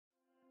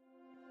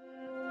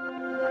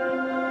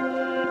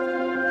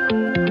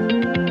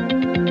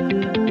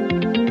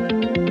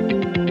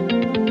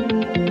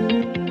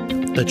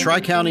The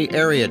Tri-County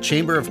Area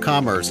Chamber of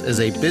Commerce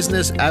is a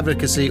business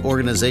advocacy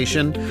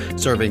organization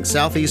serving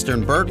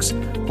southeastern Berks,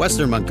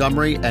 western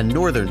Montgomery, and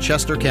northern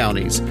Chester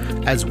counties,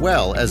 as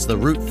well as the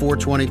Route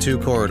 422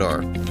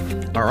 corridor.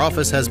 Our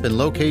office has been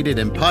located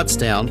in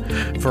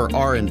Pottstown for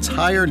our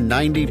entire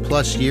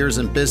 90-plus years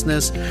in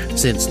business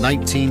since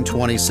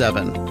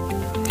 1927.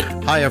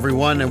 Hi,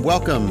 everyone, and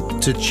welcome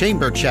to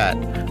Chamber Chat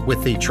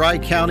with the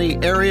Tri-County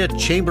Area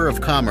Chamber of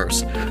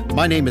Commerce.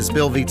 My name is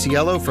Bill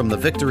Vitiello from the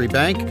Victory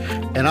Bank,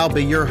 and I'll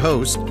be your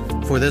host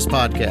for this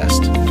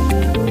podcast.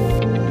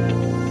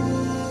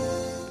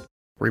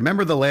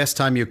 Remember the last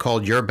time you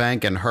called your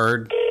bank and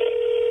heard?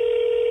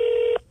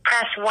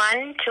 Press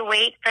 1 to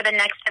wait for the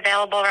next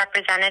available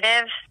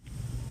representative.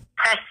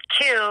 Press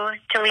 2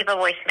 to leave a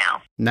voicemail.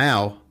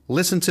 Now,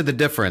 listen to the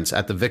difference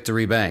at the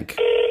Victory Bank.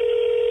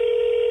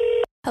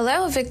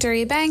 Hello,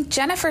 Victory Bank.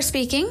 Jennifer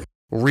speaking.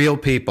 Real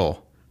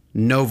people.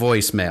 No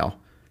voicemail.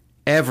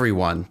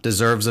 Everyone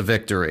deserves a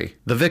victory.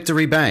 The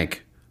Victory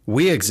Bank.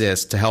 We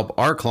exist to help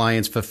our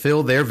clients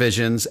fulfill their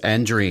visions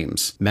and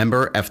dreams.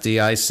 Member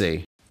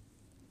FDIC.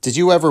 Did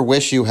you ever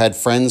wish you had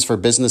friends for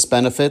business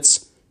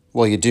benefits?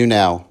 Well, you do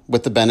now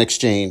with the Ben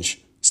Exchange.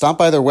 Stop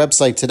by their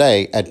website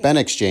today at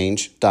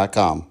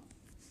benexchange.com.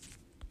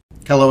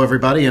 Hello,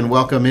 everybody, and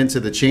welcome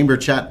into the Chamber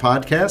Chat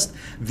Podcast,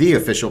 the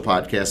official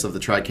podcast of the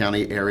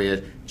Tri-County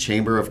Area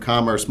Chamber of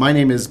Commerce. My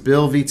name is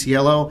Bill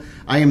Vitiello.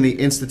 I am the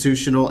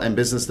Institutional and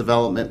Business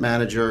Development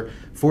Manager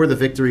for the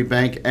Victory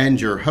Bank and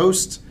your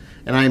host,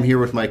 and I am here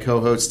with my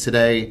co-host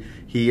today.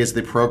 He is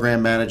the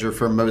Program Manager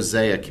for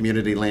Mosaic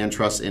Community Land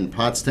Trust in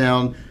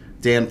Pottstown.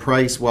 Dan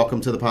Price,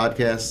 welcome to the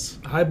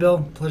podcast. Hi,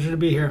 Bill. Pleasure to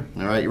be here.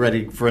 All right, you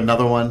ready for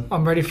another one?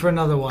 I'm ready for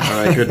another one.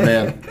 All right, good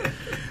man.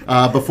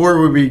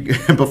 Before we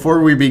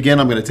begin,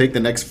 I'm going to take the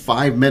next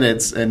 5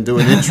 minutes and do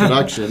an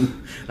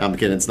introduction. I'm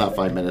kidding, it's not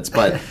 5 minutes,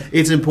 but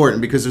it's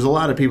important because there's a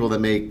lot of people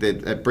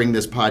that bring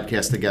this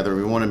podcast together.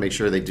 We want to make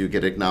sure they do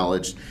get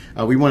acknowledged.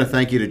 We want to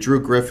thank you to Drew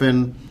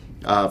Griffin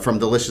from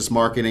Delicious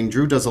Marketing.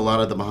 Drew does a lot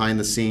of the behind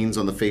the scenes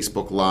on the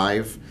Facebook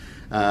Live.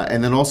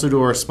 And then also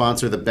to our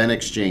sponsor, the Ben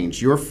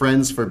Exchange, your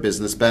friends for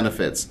business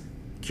benefits.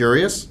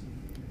 Curious?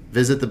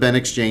 Visit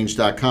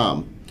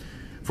thebenexchange.com.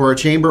 For our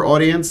chamber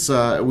audience,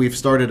 we've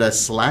started a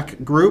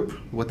Slack group.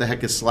 What the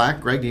heck is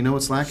Slack? Greg, do you know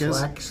what Slack is?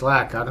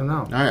 Slack, I don't know.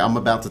 All right, I'm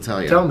about to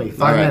tell you. Tell me,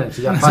 5 minutes.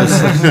 You got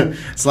 5 minutes.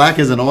 Slack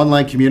is an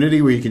online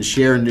community where you can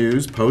share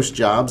news, post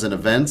jobs and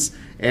events,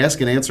 ask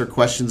and answer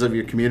questions of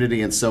your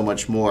community, and so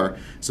much more.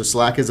 So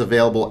Slack is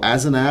available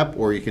as an app,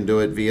 or you can do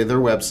it via their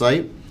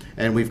website.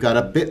 And we've got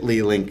a bit.ly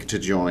link to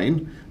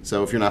join.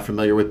 So if you're not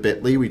familiar with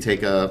bit.ly, we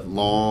take a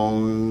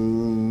long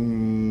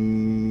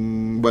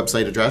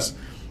website address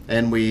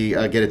and we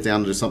get it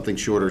down to something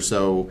shorter.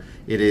 So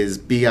it is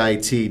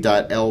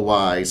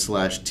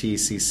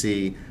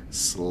bit.ly/TCC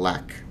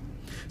Slack.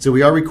 So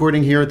we are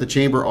recording here at the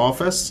Chamber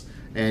office,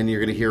 and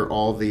you're going to hear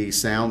all the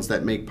sounds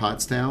that make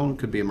Pottstown.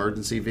 Could be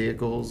emergency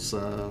vehicles.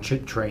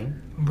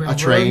 Train. A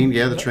train,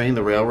 yeah, the train,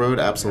 the railroad,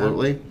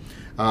 absolutely. Yeah.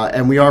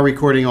 And we are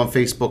recording on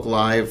Facebook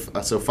Live,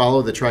 so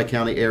follow the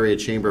Tri-County Area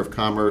Chamber of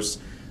Commerce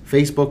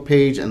Facebook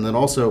page, and then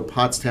also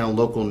Pottstown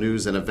local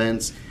news and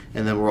events,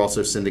 and then we're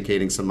also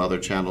syndicating some other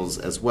channels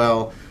as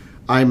well.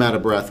 I'm out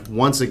of breath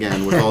once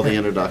again with all the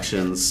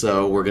introductions,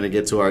 so we're going to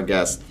get to our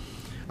guest.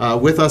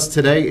 With us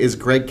today is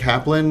Greg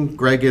Kaplan.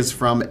 Greg is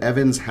from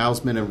Evans,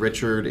 Hausman, and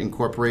Richard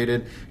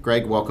Incorporated.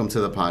 Greg, welcome to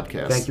the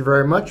podcast. Thank you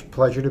very much.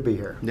 Pleasure to be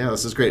here. Yeah,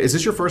 this is great. Is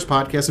this your first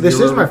podcast? This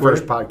is my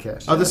first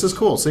podcast. Oh, yes. This is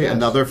cool. See, yes.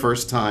 Another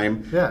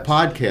first-time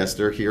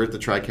podcaster here at the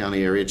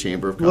Tri-County Area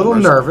Chamber of Commerce. A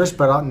little nervous,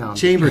 but no.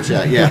 Chamber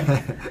chat,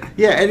 yeah.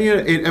 Yeah,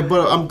 and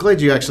but I'm glad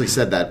you actually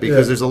said that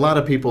because there's a lot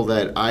of people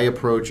that I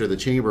approach or the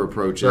Chamber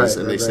approaches,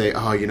 and they say,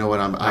 oh, you know what,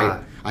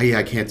 I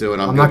can't do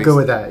it. I'm not good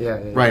with that,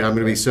 Right, I'm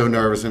going to be so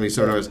nervous.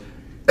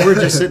 We're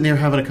just sitting here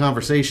having a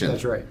conversation.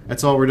 That's right.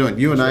 That's all we're doing.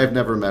 You and I have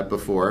never met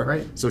before.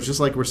 Right. So it's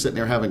just like we're sitting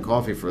here having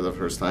coffee for the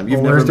first time.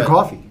 Where's the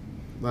coffee?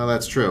 Well,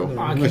 that's true.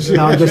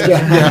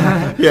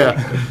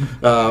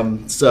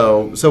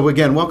 So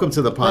again, welcome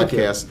to the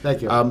podcast.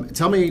 Thank you.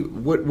 Tell me,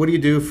 what do you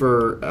do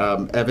for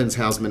Evans,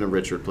 Hausman, and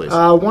Richard, please?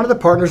 One of the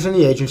partners in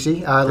the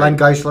agency, Len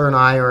Geisler and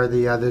I are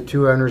the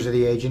two owners of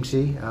the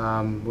agency.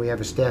 We have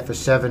a staff of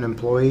 7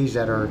 employees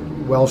that are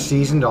well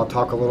seasoned. I'll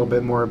talk a little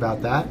bit more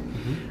about that.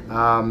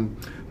 Mm-hmm.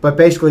 But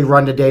basically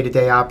run the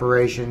day-to-day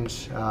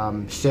operations,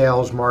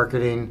 sales,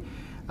 marketing.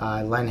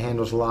 Len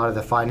handles a lot of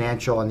the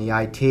financial and the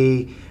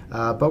IT.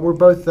 But we're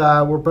both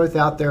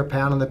out there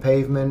pounding the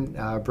pavement,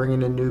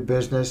 bringing in new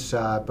business,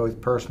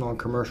 both personal and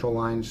commercial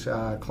lines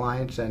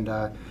clients, and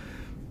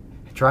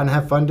trying to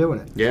have fun doing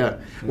it. Yeah.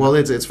 Well,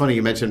 it's funny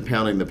you mentioned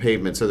pounding the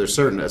pavement. So there's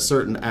a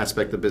certain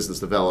aspect of business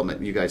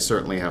development you guys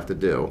certainly have to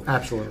do.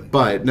 Absolutely.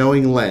 But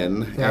knowing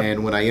Len,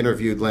 and when I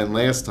interviewed Len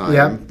last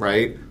time,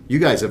 right? you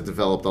guys have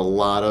developed a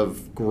lot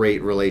of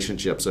great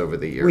relationships over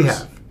the years. We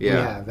have. Yeah. We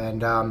have.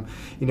 And,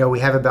 we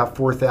have about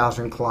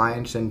 4,000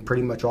 clients and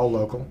pretty much all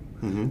local,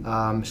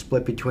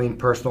 split between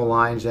personal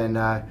lines and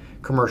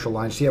commercial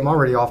lines. See, I'm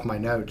already off my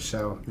notes,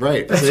 so.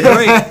 Right. See?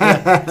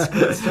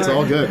 It's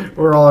all good.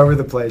 We're all over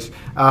the place.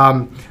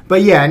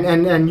 But yeah,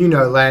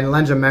 and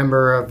Len's a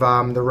member of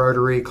the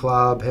Rotary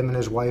Club. Him and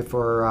his wife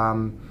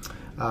are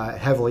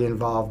heavily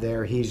involved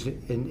there. He's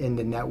in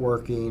the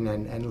networking,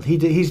 and he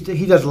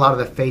does a lot of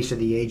the face of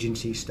the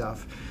agency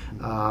stuff.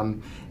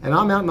 And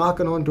I'm out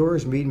knocking on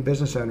doors, meeting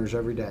business owners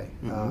every day.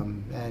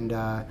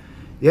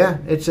 Yeah,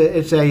 it's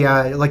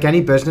a like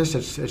any business,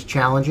 it's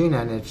challenging,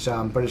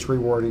 and but it's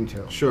rewarding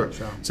too. Sure.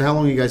 So how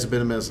long you guys have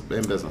been in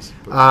business?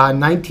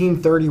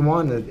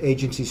 1931, the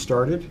agency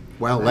started.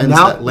 Wow, Len's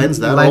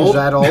that old?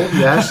 That old,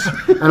 yes.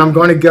 And I'm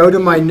going to go to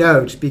my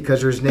notes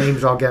because there's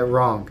names I'll get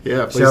wrong.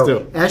 Yeah, please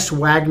do. S.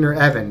 Wagner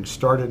Evans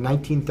started in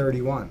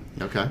 1931.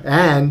 Okay.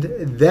 And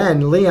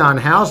then Leon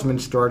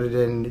Hausman started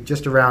in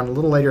just around a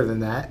little later than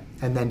that.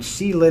 And then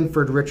C.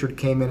 Linford Richard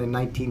came in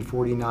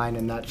 1949,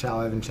 and that's how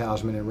Evans,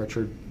 Hausman, and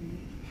Richard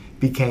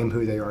became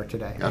who they are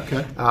today.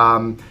 Okay.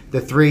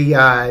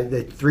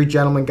 The three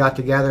gentlemen got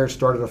together and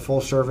started a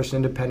full-service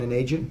independent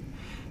agency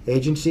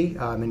in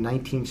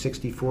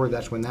 1964.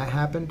 That's when that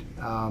happened.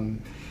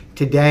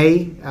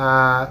 Today,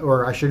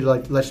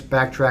 let's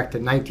backtrack to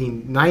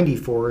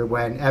 1994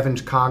 when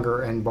Evans,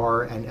 Conger and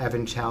Barr and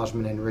Evans,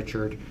 Hausman, and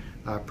Richard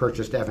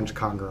purchased Evans,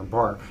 Conger and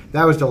Barr.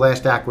 That was the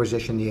last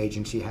acquisition the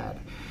agency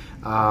had.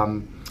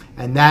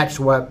 And that's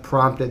what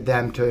prompted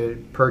them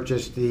to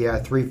purchase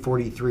the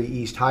 343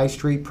 East High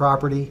Street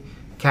property,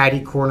 caddy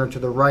corner to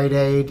the Rite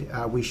Aid.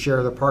 We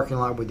share the parking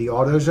lot with the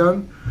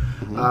AutoZone,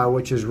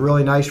 which is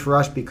really nice for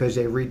us because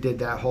they redid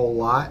that whole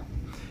lot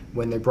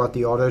when they brought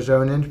the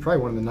AutoZone in. It's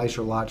probably one of the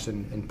nicer lots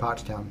in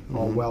Pottstown,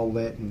 all well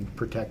lit and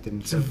protected.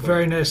 And it's a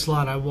very nice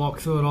lot. I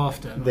walk through it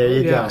often. There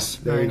you go.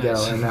 There you go.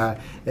 And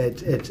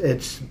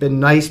it's been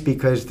nice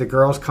because the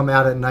girls come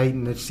out at night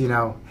and it's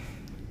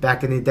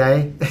back in the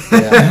day.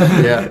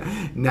 Yeah.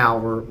 Now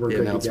we're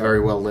good. Now it's very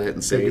well lit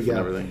and safe and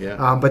everything.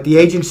 Yeah. But the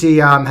agency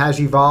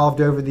has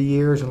evolved over the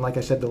years, and like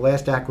I said, the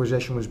last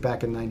acquisition was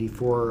back in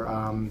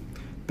 '94.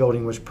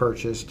 Building was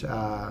purchased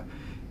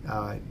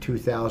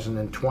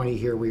 2020.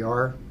 Here we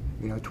are.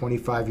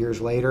 25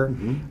 years later.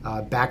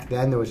 Back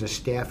then, there was a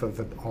staff of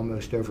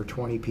almost over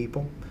 20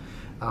 people.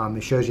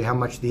 It shows you how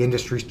much the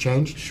industry's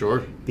changed.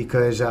 Sure.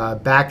 Because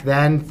back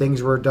then,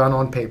 things were done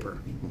on paper.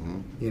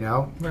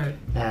 Right.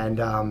 And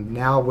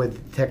now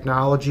with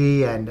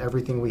technology and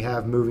everything we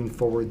have moving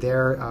forward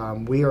there,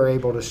 we are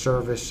able to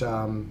service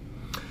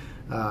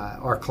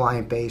our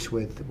client base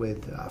with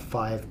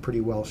 5 pretty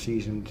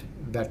well-seasoned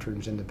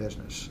veterans in the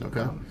business.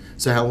 Okay.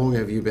 So how long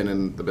have you been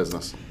in the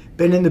business?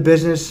 Been in the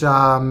business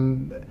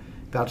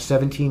about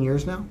 17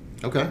 years now.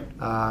 Okay.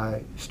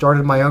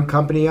 Started my own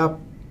company up,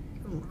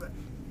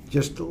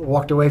 just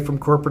walked away from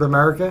corporate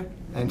America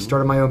and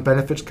started my own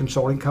benefits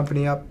consulting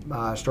company up.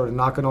 Started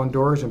knocking on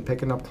doors and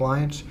picking up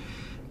clients.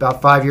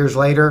 About 5 years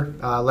later,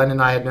 Len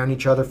and I had known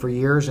each other for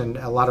years, and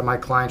a lot of my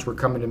clients were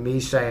coming to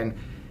me saying,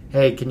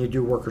 hey, can you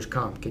do workers'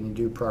 comp? Can you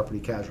do property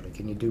casualty?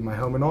 Can you do my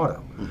home and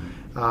auto?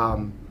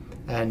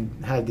 And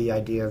had the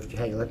idea of,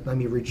 hey, let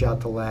me reach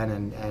out to Len,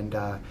 and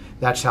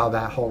that's how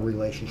that whole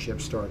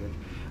relationship started.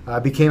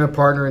 Became a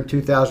partner in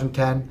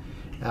 2010.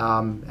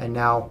 And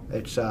now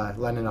it's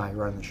Len and I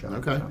run the show.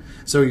 Okay.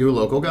 So you're a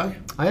local guy?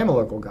 I am a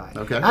local guy.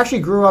 Okay. I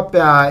actually grew up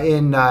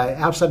in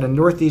outside of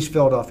Northeast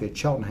Philadelphia,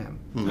 Cheltenham.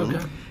 Okay.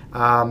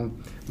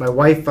 My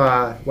wife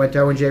went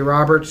to O&J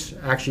Roberts,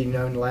 actually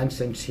known Len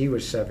since he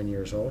was 7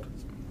 years old.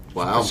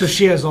 Wow. So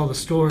she has all the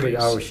stories.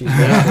 Oh, she's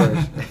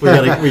got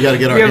stories. we got to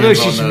get our hands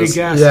on should those. Be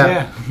guessed,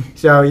 yeah.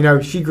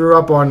 So, she grew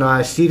up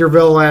on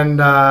Cedarville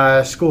and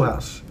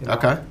Schoolhouse.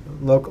 Okay.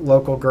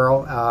 Local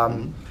girl.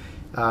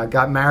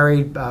 Got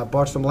married,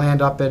 bought some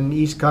land up in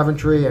East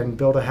Coventry, and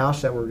built a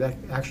house that we're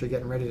actually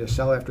getting ready to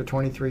sell after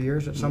 23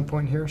 years at some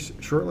point here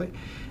shortly.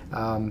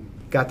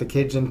 Got the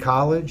kids in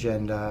college,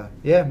 and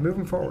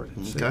moving forward.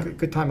 It's a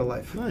good time of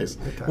life. Nice.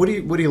 What do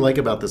you like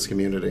about this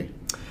community?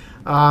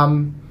 I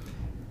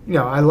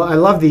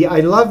love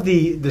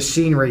the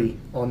scenery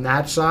on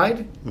that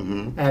side,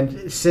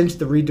 and since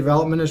the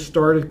redevelopment has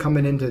started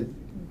coming into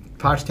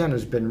Pottstown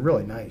has been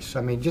really nice.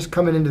 I mean, just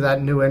coming into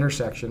that new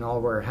intersection,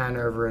 all where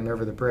Hanover and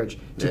over the bridge,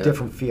 it's a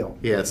different feel.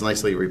 Yeah, it's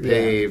nicely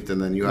repaved,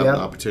 and then you have the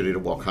opportunity to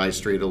walk High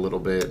Street a little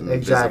bit and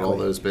visit all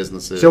those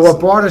businesses. So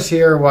what brought us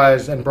here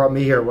brought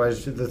me here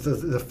was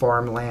the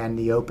farmland,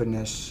 the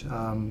openness.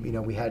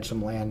 We had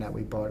some land that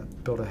we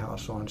built a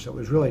house on, so it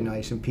was really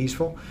nice and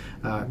peaceful.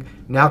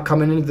 Now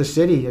coming into the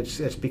city,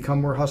 it's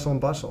become more hustle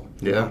and bustle.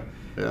 Yeah.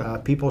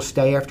 People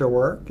stay after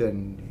work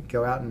and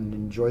go out and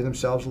enjoy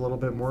themselves a little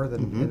bit more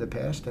than in the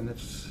past, and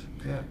it's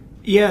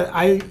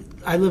I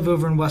live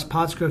over in West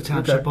Pottsgrove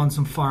Township on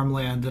some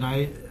farmland, and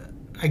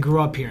I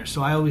grew up here,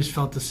 so I always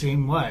felt the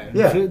same way.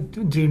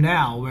 Do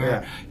now,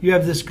 where you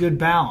have this good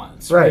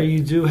balance, where you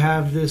do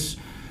have this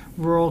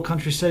rural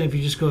country setting if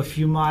you just go a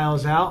few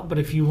miles out, but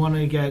if you want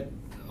to get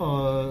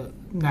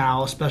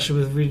now, especially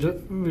with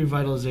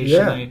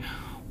revitalization,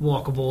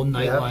 walkable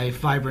nightlife,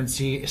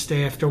 vibrancy,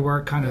 stay after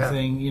work kind of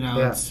thing.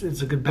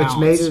 It's a good balance.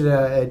 It's made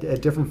it a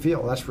different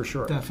feel, that's for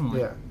sure.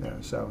 Definitely. Yeah.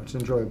 So it's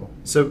enjoyable.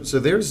 So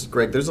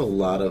there's a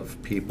lot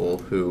of people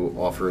who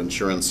offer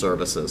insurance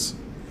services,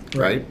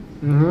 right?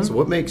 Mm-hmm. So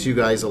what makes you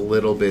guys a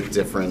little bit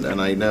different?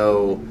 And I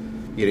know,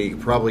 you can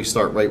probably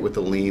start right with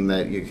the lean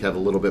that you have a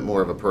little bit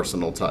more of a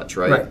personal touch,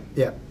 right? Right.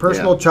 Yeah,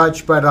 personal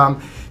touch.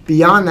 But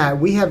beyond that,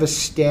 we have a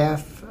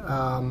staff.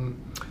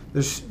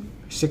 There's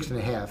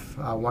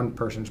 6.5. One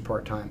person's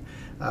part-time.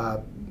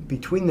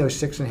 Between those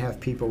 6.5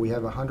 people, we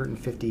have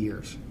 150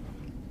 years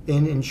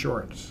in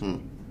insurance.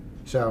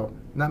 So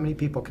not many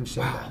people can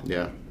say that.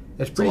 Yeah.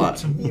 It's pretty.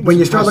 It's a lot. When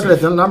you start looking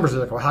at the numbers, it's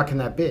like, well, how can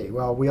that be?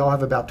 Well, we all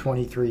have about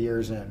 23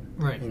 years in.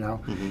 Right.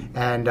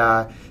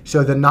 And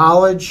so the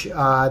knowledge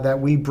that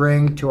we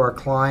bring to our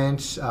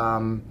clients,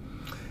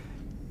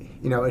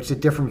 it's a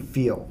different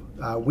feel.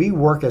 We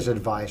work as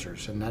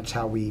advisors, and that's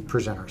how we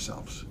present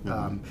ourselves.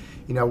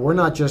 We're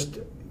not just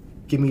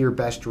give me your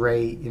best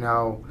rate.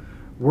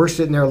 We're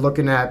sitting there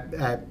looking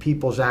at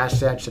people's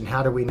assets and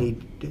how do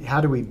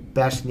we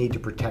best need to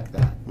protect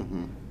that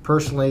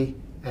personally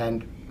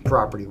and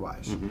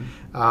property-wise.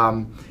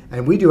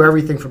 And we do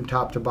everything from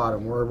top to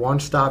bottom. We're a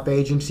one-stop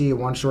agency, a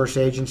one-source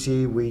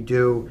agency. We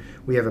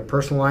have a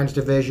personal lines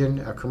division,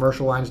 a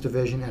commercial lines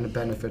division, and a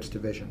benefits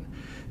division.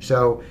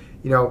 So,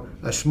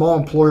 a small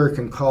employer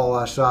can call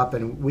us up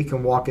and we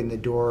can walk in the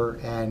door,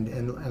 and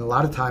a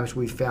lot of times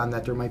we've found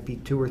that there might be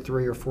 2 or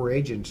 3 or 4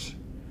 agents.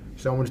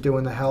 Someone's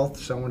doing the health,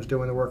 someone's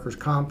doing the workers'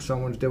 comp,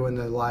 someone's doing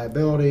the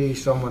liability,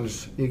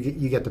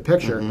 you get the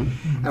picture.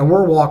 And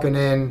we're walking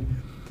in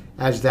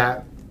as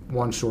that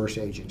one source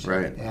agency.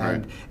 Right.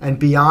 And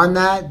beyond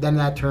that, then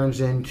that turns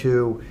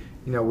into,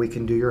 we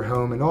can do your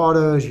home and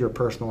autos, your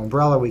personal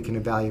umbrella, we can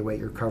evaluate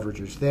your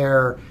coverages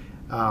there.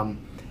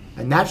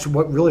 And that's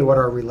what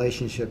our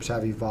relationships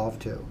have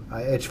evolved to.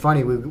 It's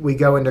funny, we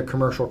go into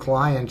commercial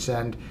clients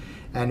and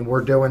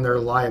we're doing their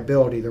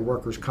liability, their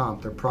workers'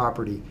 comp, their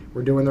property.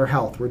 We're doing their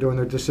health. We're doing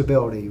their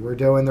disability. We're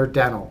doing their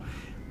dental.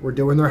 We're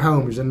doing their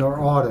homes and their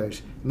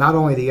autos. Not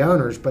only the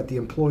owners, but the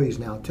employees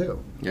now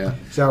too. Yeah.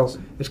 So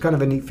it's kind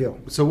of a neat feel.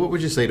 So what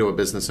would you say to a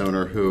business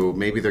owner who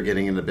maybe they're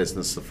getting into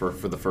business for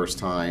the first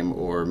time,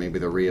 or maybe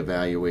they're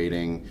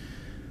reevaluating?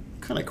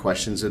 What kind of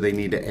questions do they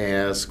need to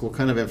ask? What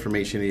kind of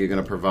information are you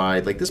going to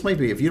provide? Like, this might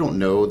be, if you don't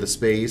know the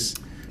space,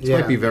 this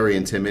might be very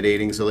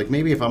intimidating. So, like,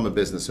 maybe if I'm a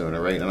business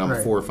owner, right, and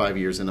I'm 4 or 5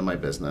 years into my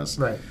business,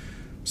 right,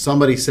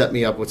 somebody set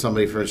me up with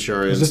somebody for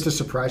insurance. Is this a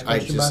surprise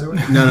question, by the way?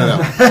 No.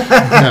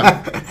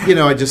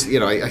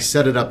 I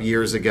set it up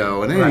years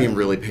ago, and I didn't even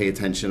really pay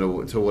attention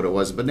to what it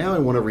was. But now I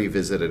want to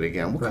revisit it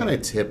again. What kind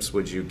of tips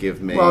would you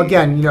give me? Well,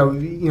 again,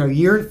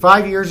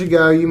 5 years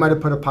ago, you might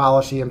have put a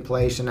policy in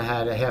place and it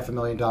had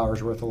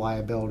 $500,000 worth of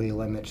liability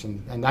limits,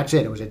 and that's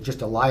it. It was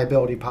just a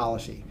liability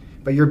policy.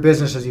 But your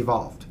business has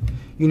evolved.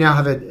 You now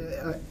have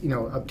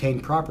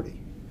obtained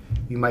property.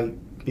 You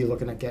might be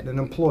looking at getting an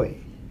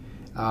employee.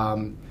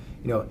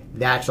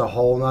 That's a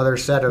whole other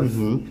set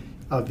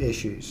of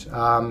issues.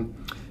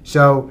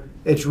 So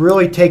it's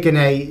really taken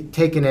a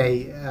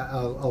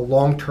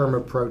long-term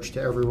approach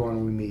to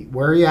everyone we meet.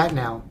 Where are you at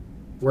now?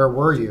 Where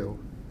were you?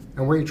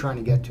 And where are you trying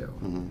to get to?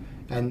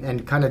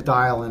 And kind of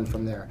dial in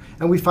from there.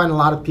 And we find a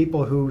lot of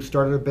people who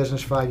started a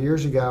business 5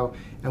 years ago,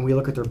 and we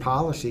look at their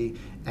policy,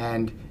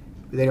 and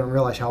they don't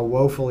realize how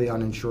woefully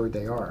uninsured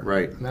they are.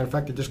 Right. Matter of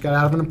fact, I just got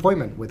out of an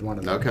appointment with one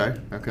of them. Okay.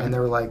 And they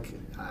were like,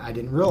 I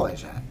didn't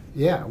realize that.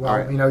 Yeah,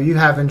 well, you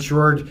have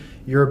insured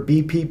your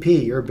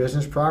BPP, your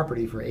business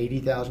property, for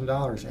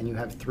 $80,000, and you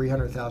have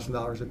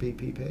 $300,000 of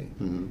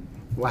BPP.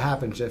 What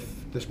happens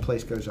if this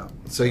place goes up?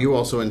 So you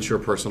also insure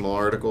personal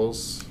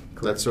articles,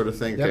 that sort of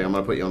thing? Yep. Okay, I'm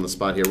going to put you on the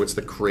spot here. What's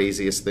the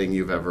craziest thing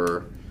you've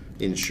ever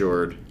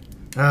insured?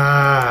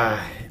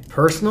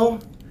 Personal?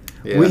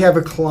 Yeah. We have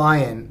a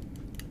client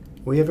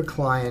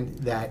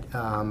that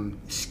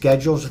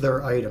schedules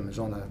their items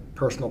on a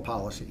personal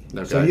policy.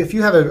 Okay. So if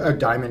you have a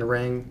diamond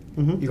ring,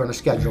 you're going to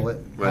schedule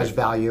it. It has Right.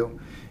 value.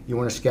 You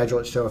want to schedule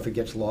it so if it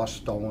gets lost,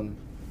 stolen,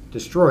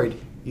 destroyed,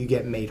 you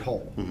get made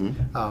whole.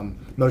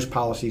 Most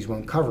policies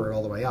won't cover it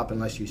all the way up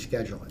unless you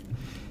schedule it.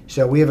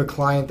 So we have a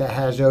client that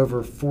has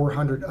over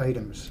 400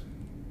 items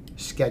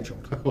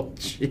scheduled. Oh,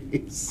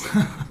 jeez.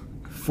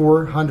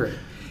 400.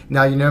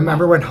 Now,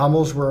 remember when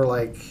Hummels were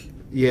like...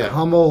 Yeah.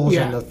 Hummels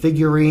and the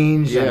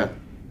figurines. Yeah.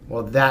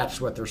 Well, that's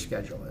what their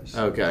schedule is.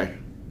 Okay.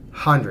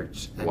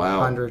 Hundreds and Wow.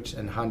 hundreds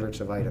and hundreds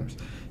of items.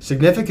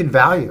 Significant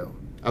value.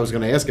 I was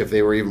going to ask if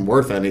they were even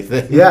worth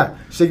anything. Yeah,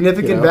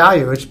 significant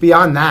value. It's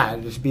beyond that.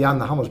 It's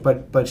beyond the Hummels,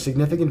 but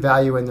significant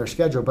value in their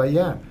schedule. But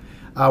yeah,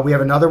 we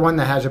have another one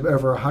that has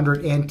over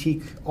 100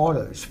 antique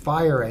autos,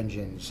 fire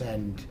engines,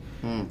 and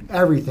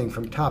everything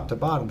from top to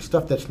bottom.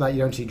 Stuff that's not, you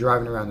don't see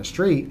driving around the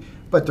street,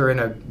 but they're in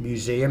a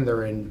museum.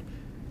 They're in,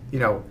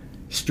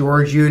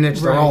 storage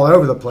units. They're all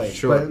over the place.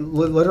 Sure. But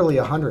literally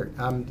 100.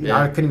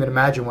 I couldn't even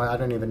imagine I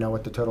don't even know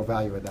what the total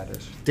value of that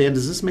is. Dan,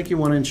 does this make you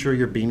want to insure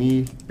your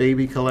Beanie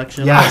Baby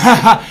collection? Yes.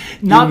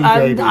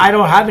 I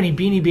don't have any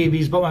Beanie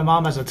Babies, but my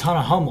mom has a ton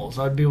of Hummels.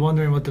 I'd be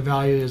wondering what the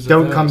value is.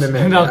 Don't come to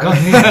me. No,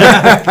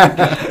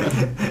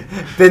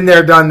 Been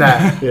there, done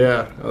that.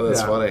 Yeah. Oh,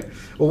 that's funny.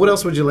 Well, what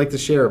else would you like to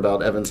share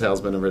about Evans,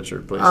 Hausman, and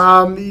Richard, please?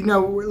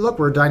 Look,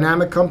 we're a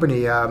dynamic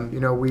company.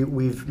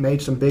 We've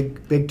made some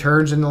big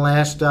turns in the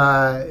last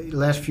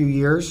few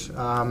years.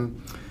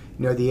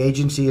 The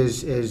agency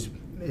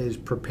is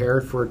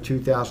prepared for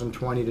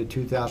 2020 to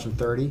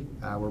 2030.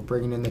 We're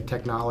bringing in the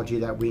technology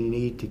that we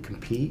need to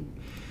compete.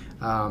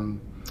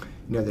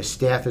 The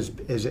staff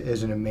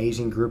is an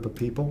amazing group of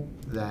people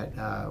that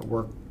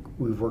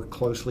we've worked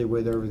closely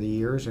with over the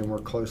years, and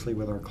work closely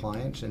with our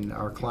clients, and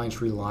our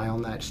clients rely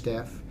on that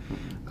staff.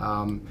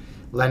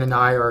 Len and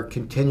I are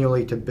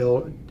continually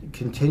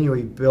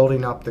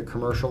building up the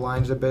commercial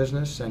lines of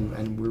business,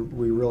 and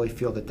we really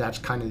feel that that's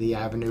kind of the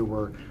avenue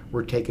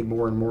we're taking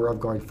more and more of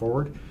going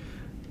forward.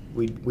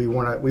 We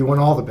want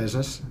all the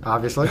business,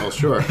 obviously. Oh,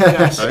 sure.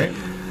 Yes. Right.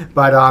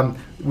 But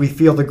we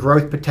feel the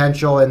growth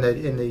potential in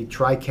the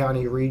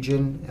Tri-County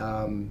region,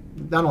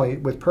 not only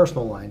with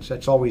personal lines,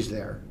 that's always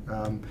there,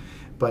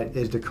 but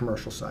is the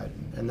commercial side,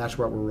 and that's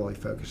what we're really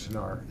focusing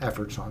our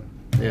efforts on.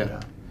 Yeah.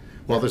 And,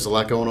 well, there's a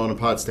lot going on in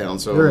Pottstown,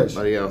 so there is.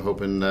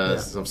 Hoping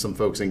some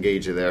folks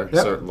engage you there.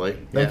 Yep. Certainly.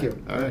 Thank you.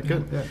 All right,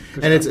 good. Yeah,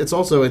 good and stuff. it's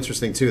also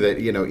interesting too that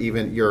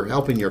even you're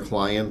helping your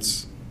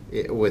clients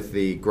with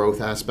the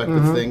growth aspect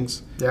of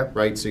things, Yep.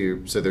 right? So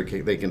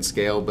they can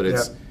scale, but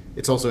Yep.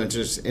 it's also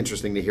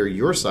interesting to hear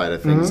your side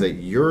of things that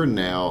you're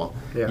now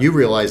you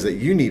realize that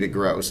you need to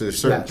grow. So there's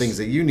certain things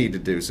that you need to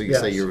do. So you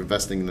say you're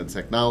investing in the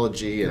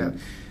technology and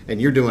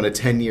you're doing a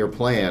 10-year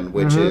plan,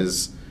 which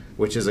is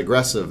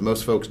aggressive.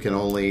 Most folks can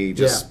only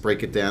just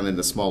break it down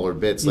into smaller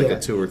bits, like a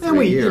 2 or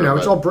 3 year.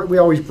 We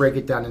always break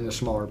it down into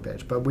smaller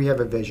bits, but we have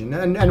a vision.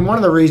 And one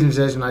of the reasons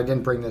is, and I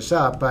didn't bring this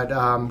up, but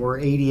we're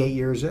 88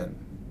 years in.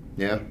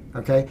 Yeah.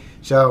 Okay.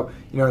 So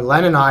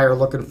Len and I are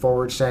looking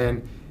forward,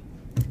 saying,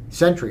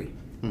 Century.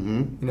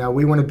 Mm-hmm.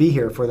 We want to be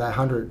here for that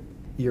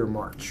 100-year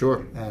mark.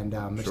 Sure. And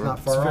it's not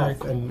far off.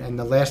 Cool. And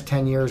the last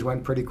 10 years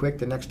went pretty quick.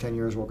 The next 10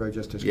 years will go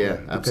just as quick. Yeah,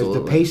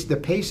 absolutely. Because the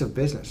pace of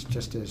business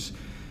just is.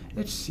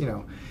 It's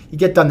you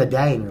get done the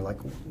day and you're like,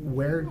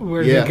 where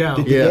did it go?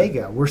 Did the day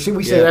go?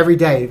 We say it every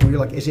day. We're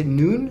like, is it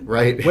noon?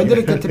 Right. When did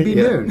it get to be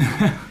noon?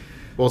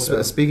 Well,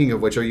 speaking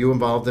of which, are you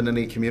involved in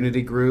any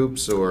community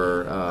groups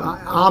or?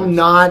 I'm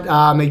not.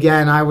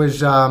 Again, I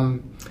was,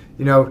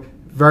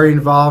 very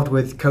involved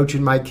with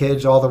coaching my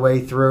kids all the way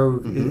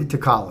through to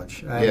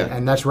college,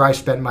 and that's where I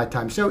spent my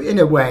time. So in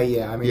a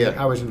way,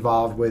 I was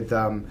involved with.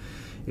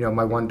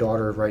 My one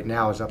daughter right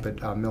now is up at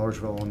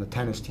Millersville on the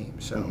tennis team.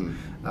 So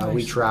Nice.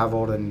 we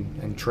traveled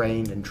and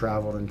trained and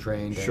traveled and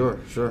trained. Sure.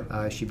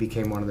 She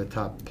became one of the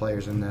top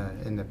players in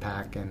the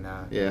pack, and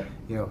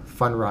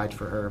fun rides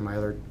for her. My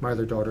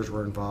other daughters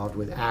were involved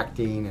with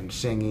acting and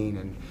singing,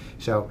 and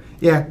so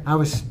I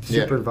was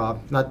super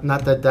involved. Not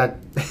that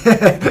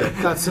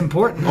that's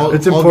important.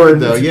 It's important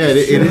though. Yeah,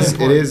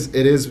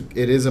 it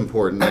is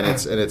important, and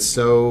it's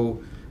so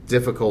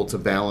difficult to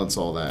balance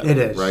all that. It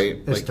is, right?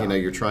 It's tough.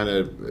 You're trying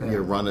to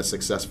run a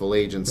successful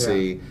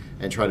agency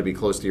and try to be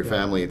close to your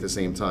family at the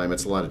same time.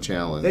 It's a lot of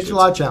challenge. It's a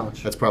lot of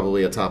challenge. That's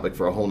probably a topic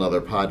for a whole nother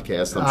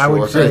podcast. I'm I sure.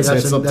 would say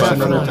that's sometime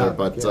another further.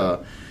 topic.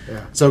 But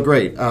so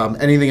great.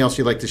 Anything else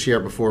you'd like to share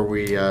before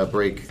we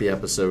break the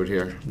episode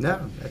here? No,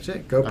 that's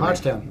it. Go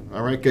Pottstown.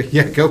 All right, good.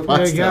 Yeah, go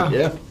Pottstown.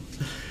 Yeah.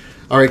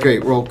 All right,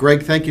 great. Well,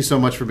 Greg, thank you so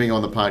much for being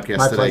on the podcast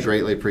My today. pleasure.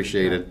 Greatly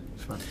appreciate it.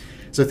 It's fun.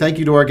 So thank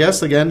you to our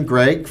guests again,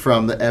 Greg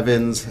from the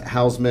Evans,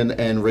 Hausman,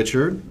 and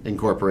Richard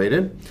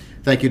Incorporated.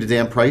 Thank you to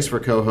Dan Price for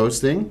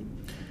co-hosting.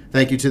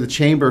 Thank you to the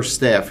Chamber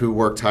staff who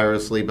work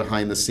tirelessly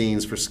behind the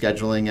scenes for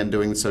scheduling and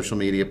doing the social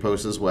media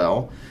posts as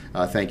well.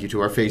 Thank you to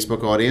our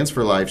Facebook audience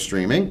for live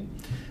streaming.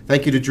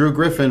 Thank you to Drew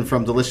Griffin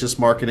from Delicious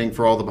Marketing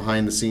for all the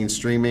behind-the-scenes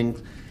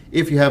streaming.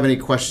 If you have any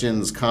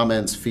questions,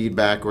 comments,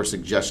 feedback, or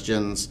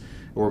suggestions,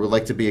 or would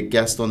like to be a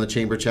guest on the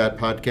Chamber Chat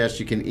podcast,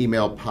 you can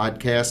email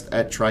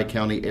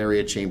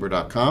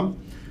podcast@tricountyareachamber.com.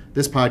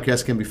 This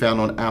podcast can be found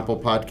on Apple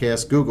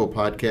Podcasts, Google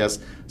Podcasts,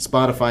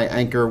 Spotify,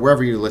 Anchor,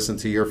 wherever you listen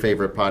to your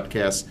favorite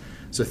podcasts.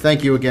 So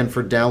thank you again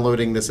for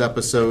downloading this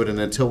episode, and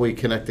until we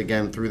connect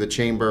again through the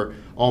Chamber,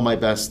 all my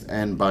best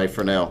and bye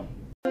for now.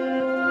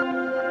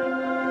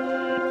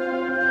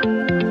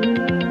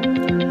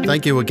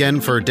 Thank you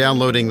again for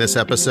downloading this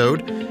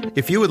episode.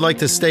 If you would like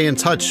to stay in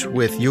touch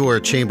with your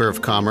Chamber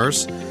of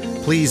Commerce,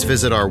 please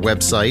visit our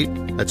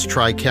website. That's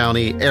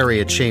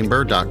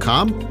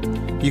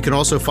tricountyareachamber.com. You can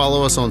also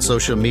follow us on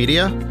social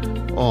media,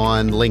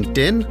 on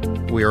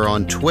LinkedIn. We are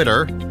on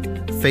Twitter,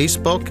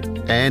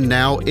 Facebook, and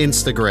now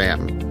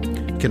Instagram.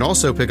 You can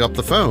also pick up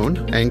the phone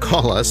and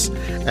call us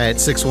at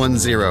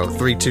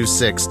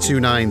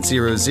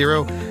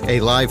 610-326-2900.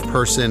 A live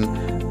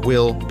person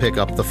will pick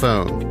up the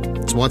phone.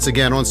 It's once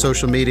again on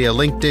social media,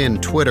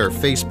 LinkedIn, Twitter,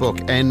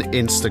 Facebook, and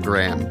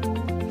Instagram.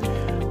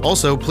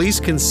 Also, please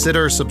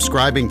consider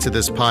subscribing to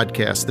this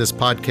podcast. This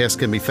podcast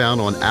can be found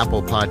on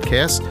Apple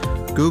Podcasts,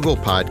 Google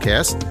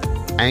Podcasts,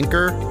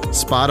 Anchor,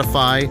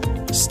 Spotify,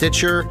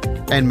 Stitcher,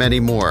 and many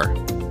more.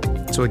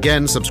 So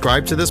again,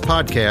 subscribe to this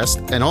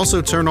podcast and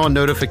also turn on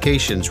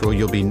notifications where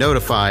you'll be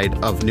notified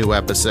of new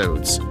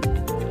episodes.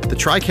 The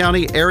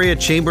Tri-County Area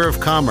Chamber of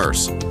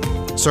Commerce,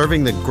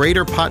 serving the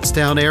greater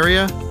Pottstown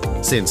area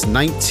since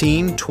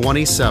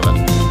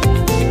 1927.